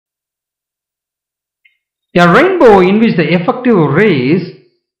A rainbow in which the effective rays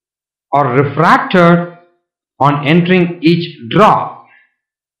are refracted on entering each drop,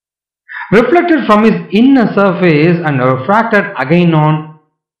 reflected from its inner surface and refracted again on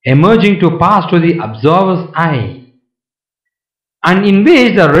emerging to pass to the observer's eye, and in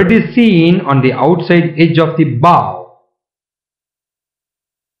which the red is seen on the outside edge of the bow.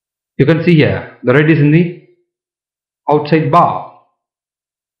 You can see here the red is in the outside bow.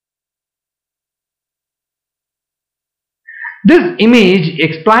 This image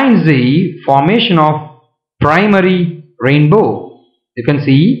explains the formation of primary rainbow. You can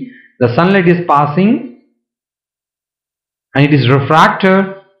see the sunlight is passing and it is refracted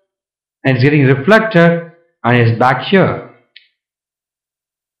and it's getting reflected and it's back here.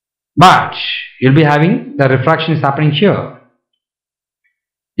 But you'll be having the refraction is happening here.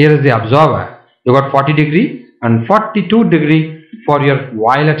 Here is the observer. You got 40 degree and 42 degree for your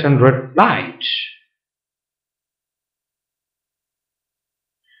violet and red light.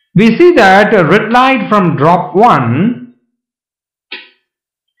 We see that red light from drop 1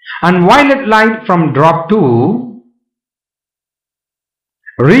 and violet light from drop 2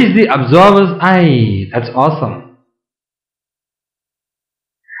 reach the observer's eye. That's awesome.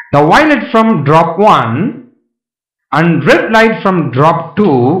 The violet from drop 1 and red light from drop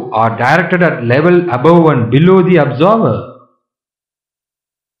 2 are directed at level above and below the observer.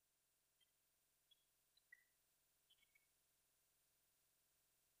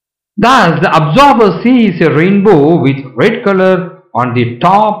 Thus, the observer sees a rainbow with red color on the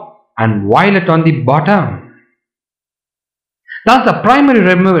top and violet on the bottom. Thus, the primary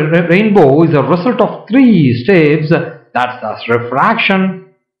rainbow is a result of 3 steps. That's thus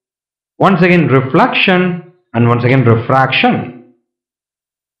refraction, once again reflection, and once again refraction.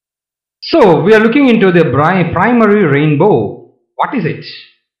 So, we are looking into the primary rainbow. What is it?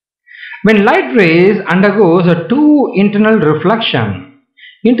 When light rays undergoes a 2 internal reflection.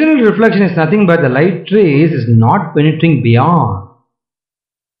 Internal reflection is nothing but the light rays is not penetrating beyond.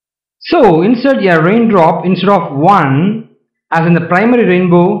 So instead a raindrop, instead of 1 as in the primary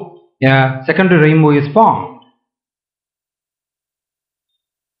rainbow, a secondary rainbow is formed.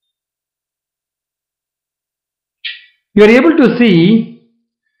 You are able to see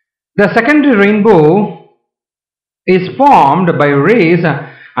the secondary rainbow is formed by rays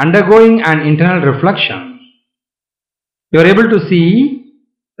undergoing an internal reflection. You are able to see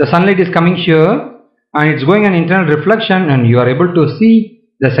the sunlight is coming here and it's going an internal reflection, and you are able to see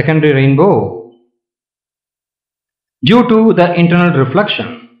the secondary rainbow due to the internal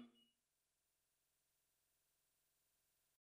reflection.